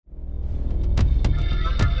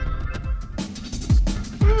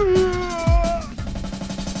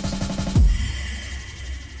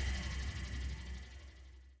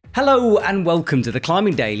Hello and welcome to the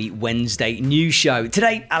Climbing Daily Wednesday news show.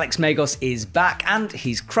 Today, Alex Megos is back and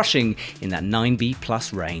he's crushing in that 9B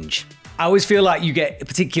plus range. I always feel like you get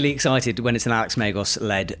particularly excited when it's an Alex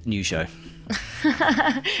Megos-led news show.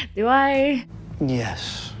 Do I?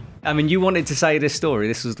 Yes. I mean, you wanted to say this story.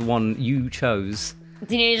 This was the one you chose.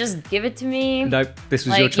 Didn't you just give it to me? Nope, this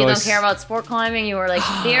was like, your choice. You don't care about sport climbing? You were like,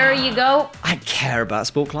 there you go. I care about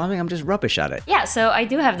sport climbing. I'm just rubbish at it. Yeah, so I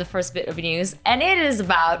do have the first bit of news, and it is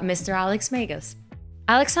about Mr. Alex Megos.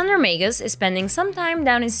 Alexander Megos is spending some time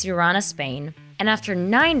down in Sirana, Spain, and after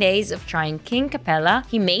 9 days of trying King Capella,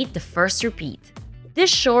 he made the first repeat. This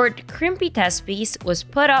short, crimpy test piece was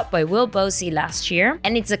put up by Will Bosey last year,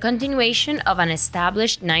 and it's a continuation of an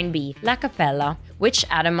established 9B, La Capella, which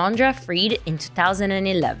Adam Ondra freed in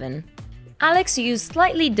 2011. Alex used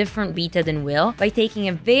slightly different beta than Will by taking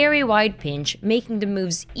a very wide pinch, making the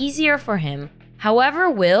moves easier for him. However,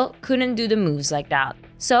 Will couldn't do the moves like that.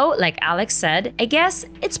 So, like Alex said, I guess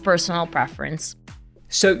it's personal preference.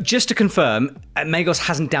 So just to confirm, Megos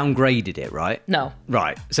hasn't downgraded it, right? No.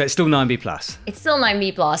 Right, so it's still 9B plus. It's still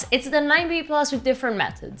 9B+. It's the 9B+ with different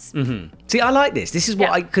methods. Mm-hmm. See, I like this. This is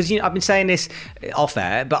what because I've been saying this off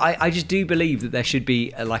air, but I just do believe that there should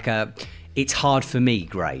be it's hard for me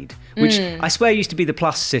grade, which I swear used to be the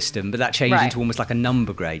plus system, but that changed into almost like a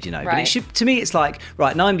number grade, you know. But it should, to me, it's like,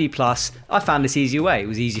 right, 9B plus, I found this easier way. It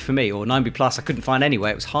was easy for me. Or 9B plus, I couldn't find any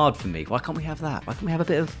way. It was hard for me. Why can't we have that? Why can't we have a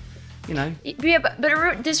bit of, you know? Yeah,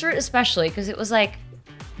 but this route especially, because it was like,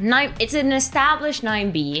 it's an established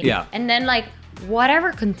 9B. Yeah. And then like,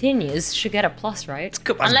 whatever continues should get a plus, right?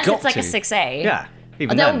 Unless it's like a 6A. Yeah.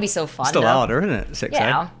 Even that would be so fun. Still harder, isn't it? 6A.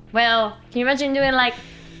 Yeah. Well, can you imagine doing like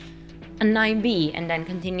a 9B and then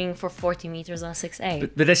continuing for 40 meters on a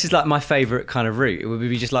 6A? But this is like my favourite kind of route. It would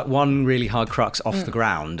be just like one really hard crux off the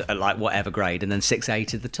ground at like whatever grade, and then 6A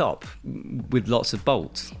to the top with lots of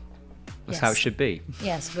bolts. That's how it should be.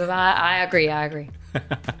 Yes, but I agree.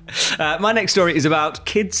 My next story is about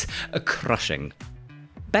kids crushing.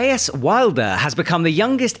 Bayes Wilder has become the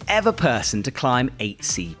youngest ever person to climb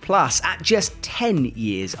 8C+ at just 10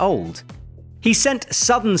 years old. He sent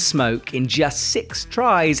Southern Smoke in just 6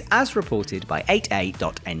 tries, as reported by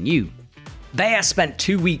 8A.nu. Bayes spent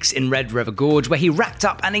 2 weeks in Red River Gorge, where he racked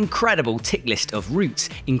up an incredible tick list of routes,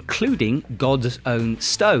 including God's Own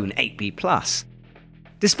Stone 8B+.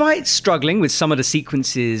 Despite struggling with some of the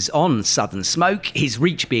sequences on Southern Smoke, his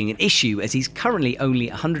reach being an issue as he's currently only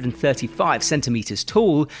 135 centimetres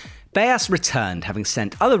tall, Bayes returned, having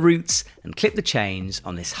sent other routes and clipped the chains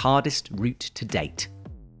on this hardest route to date.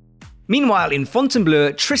 Meanwhile, in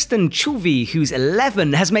Fontainebleau, Tristan Chouvi, who's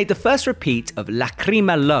 11, has made the first repeat of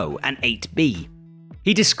Lacrima Low, an 8B.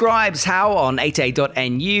 He describes how, on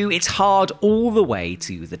 8A.nu, it's hard all the way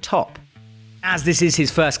to the top. As this is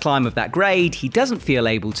his first climb of that grade, he doesn't feel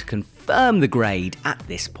able to confirm the grade at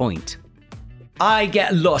this point. I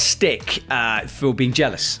get a lot of stick for being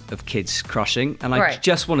jealous of kids crushing, and I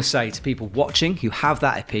just want to say to people watching who have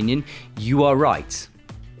that opinion, you are right.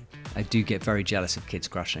 I do get very jealous of kids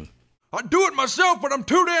crushing. I do it myself, but I'm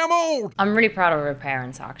too damn old. I'm really proud of our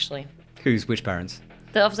parents, actually. Which parents?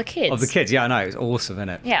 Of the kids. Of the kids, yeah, I know. It's awesome, isn't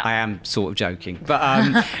it? Yeah. I am sort of joking.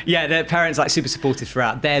 But yeah, their parents like super supportive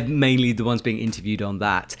throughout. They're mainly the ones being interviewed on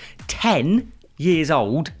that. 10 years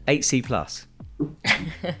old, 8C+.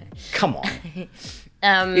 Come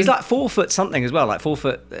on. He's like 4 foot something as well, like 4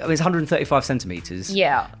 foot, I mean, it's 135 centimetres.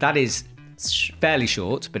 Yeah. That is fairly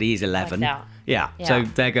short, but he is 11. Like that. Yeah. So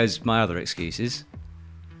there goes my other excuses.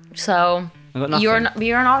 So you're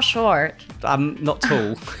not short. I'm not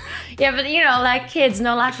tall. Yeah, but you know, like kids,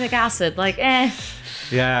 no lactic acid, like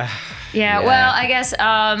Yeah. Yeah, well, I guess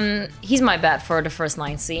he's my bet for the first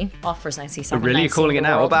 9C. Well, first 9C, second 9C. Really? You're calling it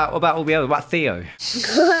now? What about all the others? What about Theo?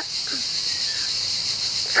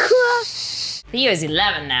 Theo is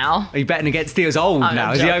 11 now. Are you betting against Theo's old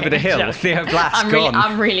now? Is he over the hill? Theo Blatt's gone.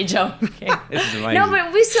 I'm really joking. This is amazing. No, but it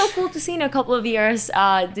would be so cool to see in a couple of years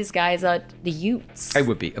these guys at the Utes. It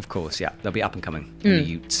would be, of course, yeah. They'll be up and coming in the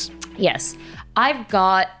Utes. Yes. I've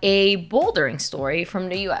got a bouldering story from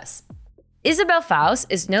the US. Isabel Faust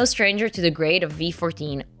is no stranger to the grade of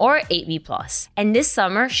V14 or 8B+, and this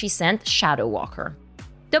summer she sent Shadow Walker.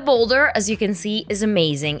 The boulder, as you can see, is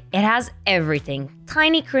amazing. It has everything.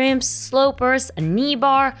 Tiny crimps, slopers, a knee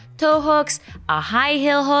bar, toe hooks, a high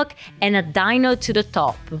heel hook, and a dyno to the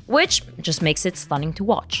top, which just makes it stunning to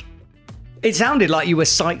watch. It sounded like you were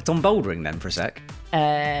psyched on bouldering then for a sec.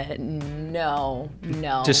 No.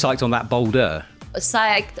 Just psyched on that boulder.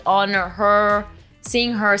 Psyched on her,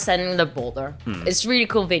 seeing her sending the boulder. It's a really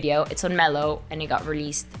cool video. It's on Mellow, and it got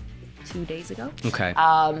released 2 days ago. Okay.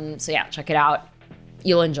 So yeah, check it out.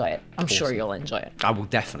 you'll enjoy it. I'm sure you'll enjoy it. I will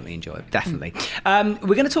definitely enjoy it, definitely.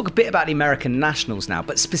 We're going to talk a bit about the American nationals now,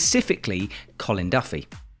 but specifically Colin Duffy.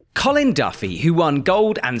 Colin Duffy, who won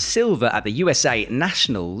gold and silver at the USA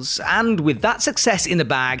Nationals, and with that success in the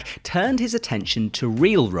bag, turned his attention to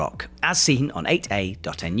real rock, as seen on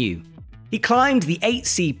 8a.nu. He climbed the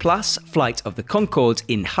 8C Plus flight of the Concorde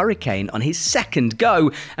in Hurricane on his second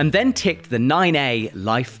go, and then ticked the 9A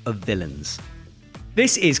Life of Villains.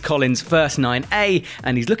 This is Colin's first 9A,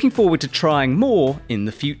 and he's looking forward to trying more in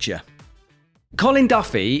the future. Colin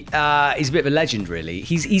Duffy is a bit of a legend, really.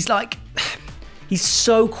 He's like... He's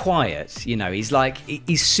so quiet, you know, he's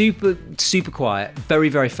super, super quiet, very,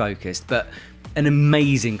 very focused, but an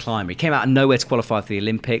amazing climber. He came out of nowhere to qualify for the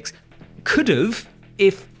Olympics. Could have,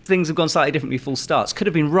 if things have gone slightly differently, full starts, could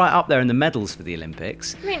have been right up there in the medals for the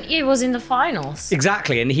Olympics. I mean, he was in the finals.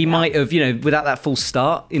 Exactly, and he might have, you know, without that full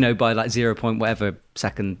start, you know, by like 0 point whatever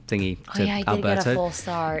second thingy to he Alberto. did get a full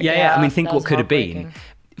start. Yeah, I mean, think that what was could have been. heartbreaking.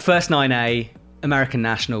 First 9A, American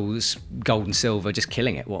Nationals, gold and silver, just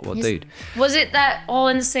killing it. What dude? Was it that all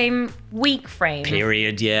in the same week frame?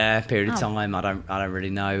 Period of time. I don't really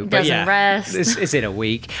know. But Doesn't rest. It's in a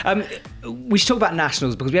week. We should talk about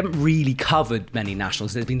nationals because we haven't really covered many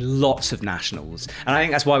nationals. There's been lots of nationals, and I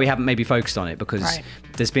think that's why we haven't maybe focused on it because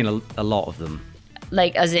there's been a lot of them.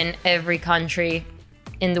 Like, as in every country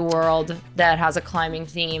in the world that has a climbing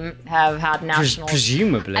theme have had nationals.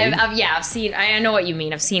 Presumably. I've seen. I know what you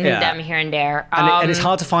mean. I've seen them here and there. And it's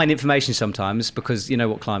hard to find information sometimes because you know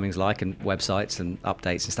what climbing's like and websites and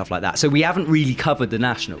updates and stuff like that. So we haven't really covered the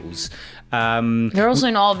nationals. They're also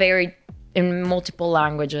in multiple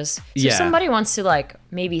languages. So if Yeah. somebody wants to like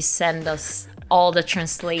maybe send us all the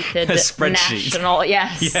translated A spreadsheet. national,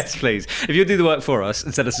 yes. Yes, please. If you'll do the work for us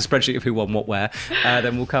and send us a spreadsheet of who won what where,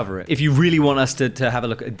 then we'll cover it. If you really want us to have a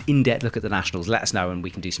look at in-depth look at the nationals, let us know and we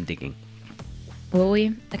can do some digging. Will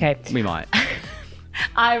we? Okay. We might.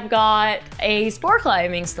 I've got a sport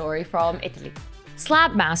climbing story from Italy.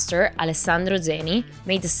 Slab master Alessandro Zeni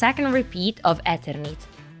made the second repeat of Eternit,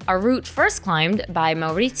 a route first climbed by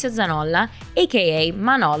Maurizio Zanolla, aka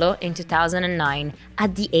Manolo, in 2009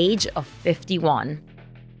 at the age of 51.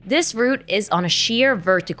 This route is on a sheer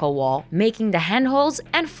vertical wall, making the handholds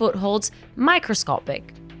and footholds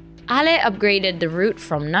microscopic. Ale upgraded the route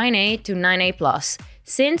from 9A to 9A+,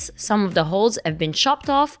 since some of the holds have been chopped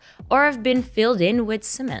off or have been filled in with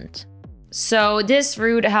cement. So this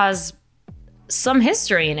route has some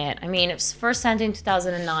history in it. I mean, it was first sent in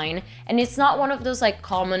 2009, and it's not one of those like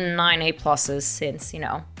common 9A pluses since, you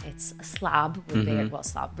know, it's a slab with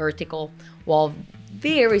vertical wall,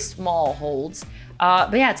 very small holds.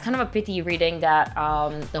 But yeah, it's kind of a pity reading that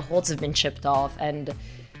the holds have been chipped off, and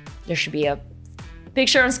there should be a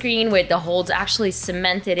picture on screen with the holds actually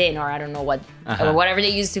cemented in, or I don't know what, or whatever they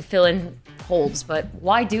use to fill in holds. But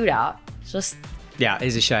why do that? Just Yeah,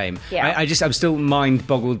 it's a shame. Yeah. I'm still mind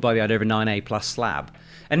boggled by the idea of a 9A plus slab.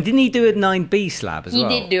 And didn't he do a 9B slab as well?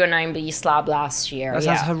 He did do a 9B slab last year. That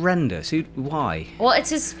sounds horrendous. Why? Well,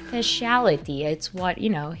 it's his speciality. It's what, you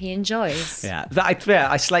know, he enjoys. Yeah,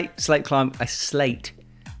 I slate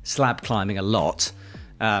slab climbing a lot.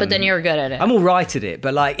 But then you're good at it. I'm all right at it,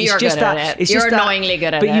 but like it's You're just good that at it. it's You're just that- annoyingly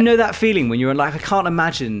good at But it. you know that feeling when you're like, I can't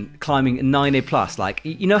imagine climbing a 9A plus. Like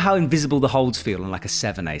you know how invisible the holds feel on like a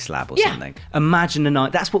 7A slab or something. Imagine a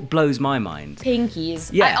 9. That's what blows my mind.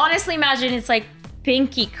 Pinkies. Yeah. I honestly imagine it's like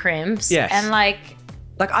pinky crimps. Yes. And like,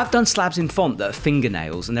 Like I've done slabs in font that are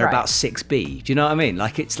fingernails and they're Right. about 6B. Do you know what I mean?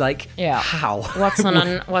 Like it's like how? what's on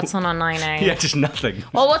a 9A? Yeah, just nothing.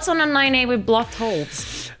 Well, what's on a 9A with blocked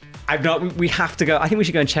holds? I'm not. We have to go. I think we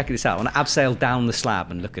should go and check this out. On abseil down the slab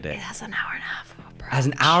and look at it. That's an hour and a half of approach. As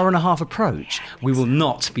an hour and a half approach, we will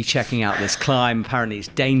not be checking out this climb. Apparently, it's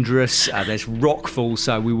dangerous. There's rockfall,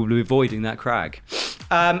 so we will be avoiding that crag.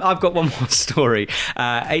 I've got one more story.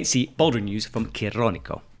 8C bouldering news from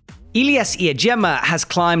Chironico. Ilias Iagema has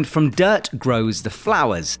climbed From Dirt Grows the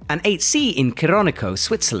Flowers, an 8C in Chironico,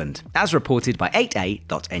 Switzerland, as reported by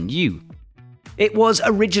 8a.nu. It was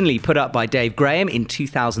originally put up by Dave Graham in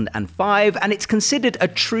 2005, and it's considered a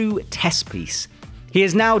true test piece. He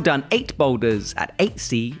has now done 8 boulders at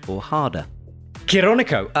 8C or harder.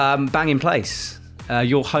 Chironico, bang in place.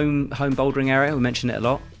 Your home bouldering area, we mentioned it a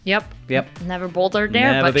lot. Yep. Yep. Never bouldered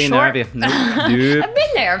there, Never but been sure. there, have you? Nope. I've been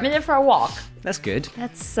there. I've been there for a walk. That's good.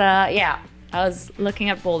 That's, yeah. I was looking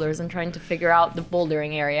at boulders and trying to figure out the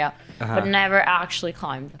bouldering area, but never actually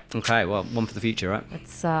climbed. Okay, well, one for the future, right?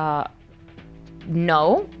 It's,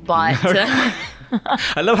 no, but...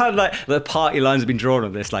 I love how like the party lines have been drawn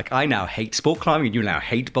on this. Like, I now hate sport climbing and you now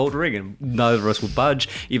hate bouldering, and neither of us will budge,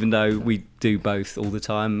 even though we do both all the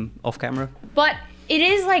time off camera. But it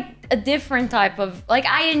is like a different type of, like,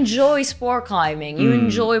 I enjoy sport climbing. You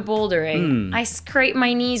enjoy bouldering. I scrape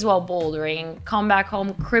my knees while bouldering, come back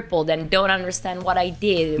home crippled and don't understand what I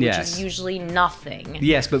did, which is usually nothing.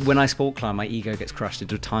 Yes, but when I sport climb, my ego gets crushed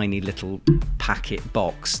into a tiny little packet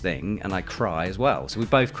box thing, and I cry as well. So we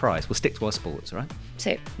both cry. So we'll stick to our sports, right?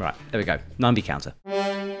 So, Right, there we go. 9B counter.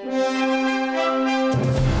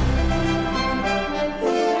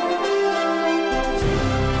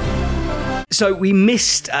 So we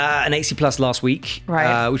missed an 8C Plus last week,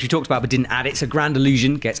 Right. Which we talked about but didn't add it. So Grand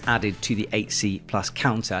Illusion gets added to the 8C Plus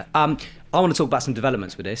counter. I want to talk about some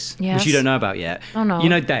developments with this, Yes. which you don't know about yet. Oh, no. You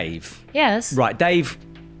know Dave? yes. Right, Dave,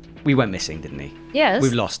 we went missing, didn't he? Yes.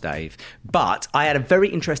 We've lost Dave. But I had a very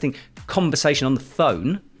interesting conversation on the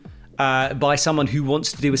phone by someone who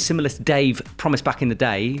wants to do a similar to Dave promised back in the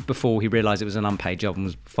day before he realised it was an unpaid job and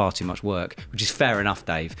was far too much work, which is fair enough,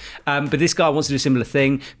 Dave. But this guy wants to do a similar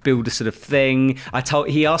thing, build a sort of thing.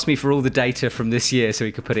 He asked me for all the data from this year so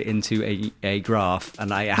he could put it into a graph,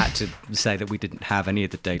 and I had to say that we didn't have any of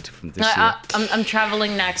the data from this year. I'm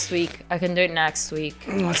traveling next week. I can do it next week.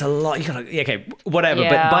 Oh, that's a lot. Okay, whatever. Yeah.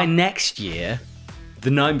 But by next year, the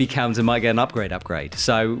 9B counter might get an upgrade.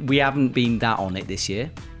 So we haven't been that on it this year.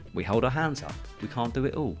 We hold our hands up. We can't do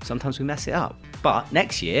it all. Sometimes we mess it up. But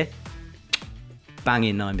next year, bang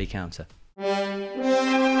in 9B counter. I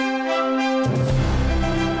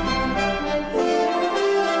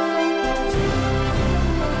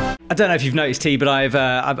don't know if you've noticed, T, but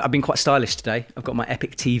I've been quite stylish today. I've got my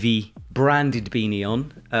Epic TV branded beanie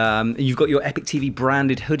on. And you've got your Epic TV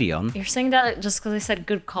branded hoodie on. You're saying that just because I said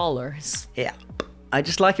good colors. Yeah. I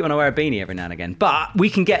just like it when I wear a beanie every now and again. But we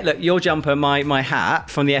can get, look, your jumper, my hat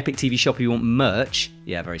from the Epic TV shop if you want merch.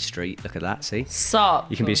 Yeah, very street. Look at that, see? So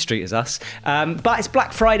You can be as street as us. But it's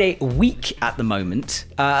Black Friday week at the moment.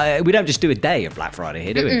 We don't just do a day of Black Friday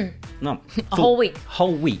here, do we? No. A whole week.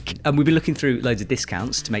 Whole week. And we've been looking through loads of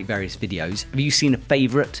discounts to make various videos. Have you seen a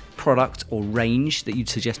favourite product or range that you'd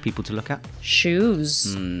suggest people to look at?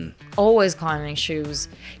 shoes. Always climbing shoes.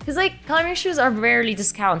 Because, like, climbing shoes are rarely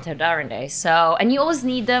discounted, aren't they? So, and you always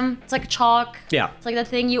need them. It's like chalk. Yeah. It's like that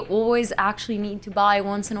thing you always actually need to buy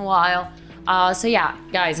once in a while. So yeah,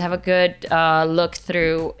 guys, have a good look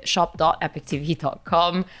through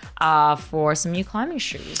shop.epictv.com for some new climbing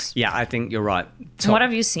shoes. Yeah, I think you're right. What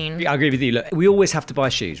have you seen? I agree with you. Look, we always have to buy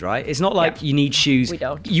shoes, right? It's not like you need shoes. We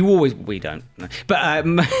don't. We don't. No. But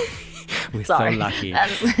we're Sorry. so lucky.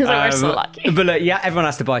 We're so lucky. But look, yeah, everyone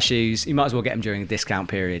has to buy shoes. You might as well get them during a discount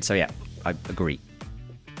period. So yeah, I agree.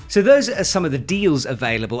 So those are some of the deals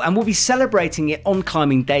available, and we'll be celebrating it on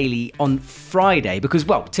Climbing Daily on Friday because,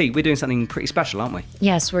 well, T, we're doing something pretty special, aren't we?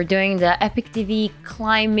 Yes, we're doing the Epic TV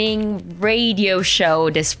climbing radio show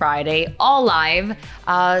this Friday, all live.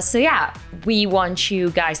 So yeah, we want you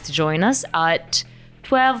guys to join us at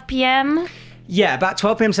 12 p.m. Yeah, about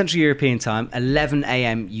 12 p.m. Central European time, 11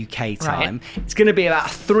 a.m. UK time. It's going to be about a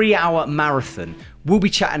 3-hour marathon. We'll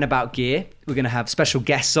be chatting about gear. We're going to have special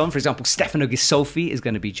guests on. For example, Stefano Ghisolfi is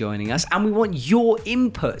going to be joining us. And we want your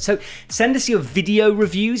input. So send us your video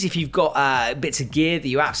reviews if you've got bits of gear that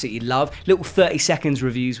you absolutely love. Little 30 seconds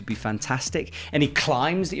reviews would be fantastic. Any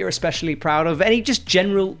climbs that you're especially proud of. Any just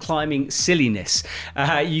general climbing silliness.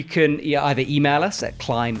 You can either email us at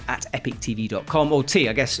climb@epictv.com or T,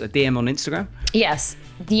 I guess, a DM on Instagram. Yes,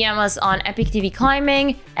 DM us on Epic TV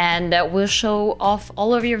Climbing and we'll show off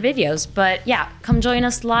all of your videos. But yeah, come join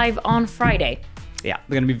us live on Friday. Yeah,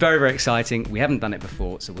 they're going to be very, very exciting. We haven't done it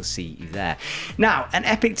before, so we'll see you there. Now, an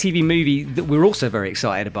Epic TV movie that we're also very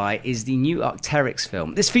excited by is the new Arc'teryx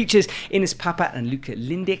film. This features Ines Papat and Luca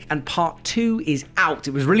Lindic, and part 2 is out.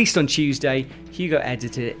 It was released on Tuesday. Hugo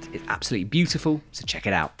edited it. It's absolutely beautiful, so check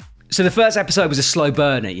it out. So the first episode was a slow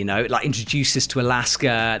burner, like introduced us to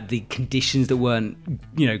Alaska, the conditions that weren't,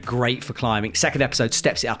 great for climbing. Second episode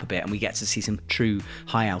steps it up a bit and we get to see some true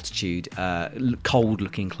high altitude, cold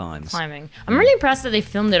looking climbs. I'm really impressed that they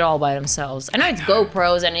filmed it all by themselves. I know it's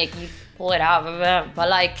GoPros and you pull it out, but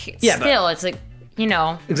it's like,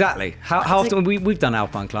 Exactly. How often, we've done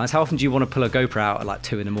alpine climbs, how often do you want to pull a GoPro out at like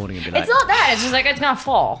 2 a.m. and be like... It's not that, it's just like it's gonna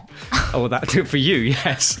fall. Oh, that for you,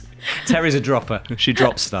 yes. Terry's a dropper. She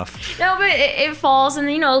drops stuff. No, but it falls and,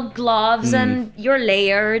 gloves and you're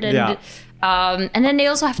layered and then they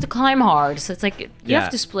also have to climb hard. So it's like you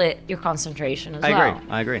have to split your concentration as well.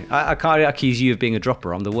 I agree. I can't accuse you of being a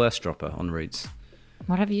dropper. I'm the worst dropper on routes.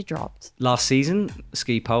 What have you dropped? Last season,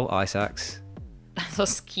 ski pole, ice axe.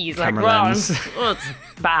 Those skis, Camera lens. It's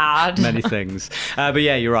bad. Many things. But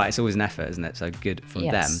yeah, you're right. It's always an effort, isn't it? So good from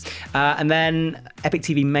them. And then Epic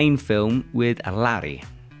TV main film with Larry.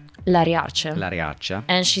 La Riarce. La Riarce.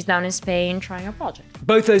 And she's down in Spain trying her project.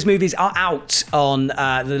 Both those movies are out on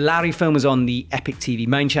the Larry film is on the Epic TV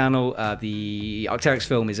main channel. The Arc'teryx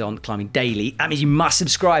film is on Climbing Daily. That means you must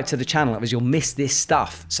subscribe to the channel, otherwise you'll miss this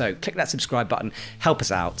stuff. So click that subscribe button, help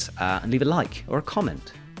us out, and leave a like or a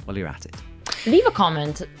comment while you're at it. Leave a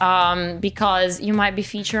comment because you might be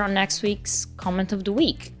featured on next week's Comment of the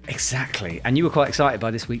Week. Exactly. And you were quite excited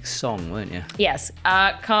by this week's song, weren't you? Yes,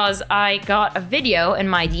 because I got a video in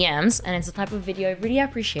my DMs, and it's a type of video I really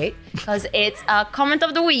appreciate because it's a Comment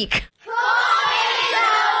of the Week.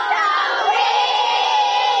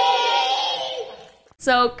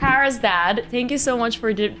 So Kara's dad, thank you so much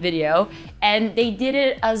for the video. And they did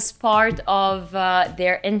it as part of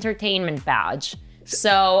their entertainment badge.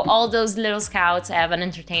 So all those little scouts have an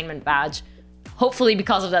entertainment badge, hopefully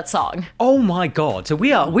because of that song. Oh my God. So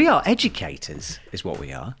we are educators, is what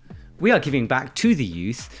we are. We are giving back to the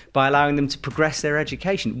youth by allowing them to progress their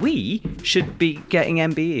education. We should be getting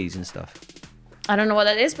MBEs and stuff. I don't know what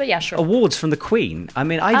that is, but yeah, sure. Awards from the Queen. I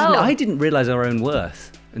mean, I didn't realise our own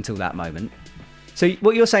worth until that moment. So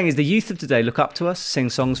what you're saying is the youth of today look up to us, sing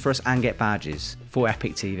songs for us, and get badges for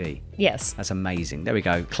Epic TV. Yes. That's amazing. There we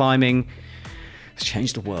go. Climbing has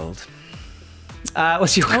changed the world.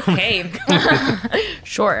 What's your Okay.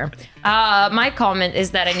 Sure. My comment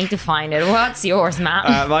is that I need to find it. What's yours,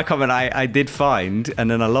 Matt? My comment I did find,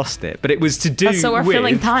 and then I lost it. But it was to do So we're with...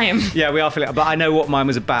 filling time. Yeah, we are filling... But I know what mine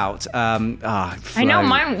was about. I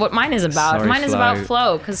know what mine is about. Sorry, mine is about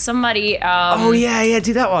flow, because somebody... oh, yeah,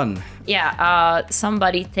 do that one. Yeah,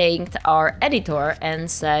 somebody thanked our editor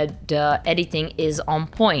and said the editing is on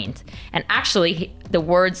point. And actually, the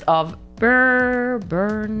words of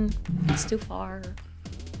Burn, it's too far.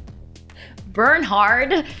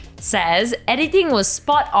 Bernhard says, editing was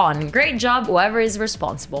spot on. Great job, whoever is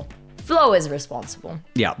responsible. Flo is responsible.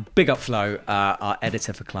 Yeah, big up Flo, our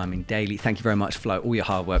editor for Climbing Daily. Thank you very much, Flo. All your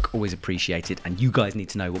hard work, always appreciated. And you guys need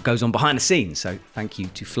to know what goes on behind the scenes. So thank you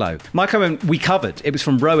to Flo. My comment we covered. It was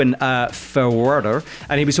from Rowan Ferwarder.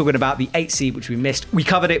 And he was talking about the 8C, which we missed. We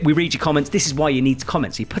covered it. We read your comments. This is why you need to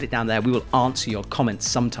comment. So you put it down there. We will answer your comments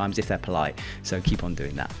sometimes if they're polite. So keep on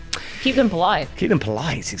doing that. Keep them polite. Keep them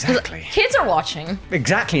polite, exactly. Kids are watching.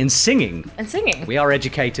 Exactly, and singing. And singing. We are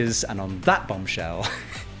educators. And on that bombshell...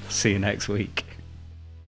 See you next week.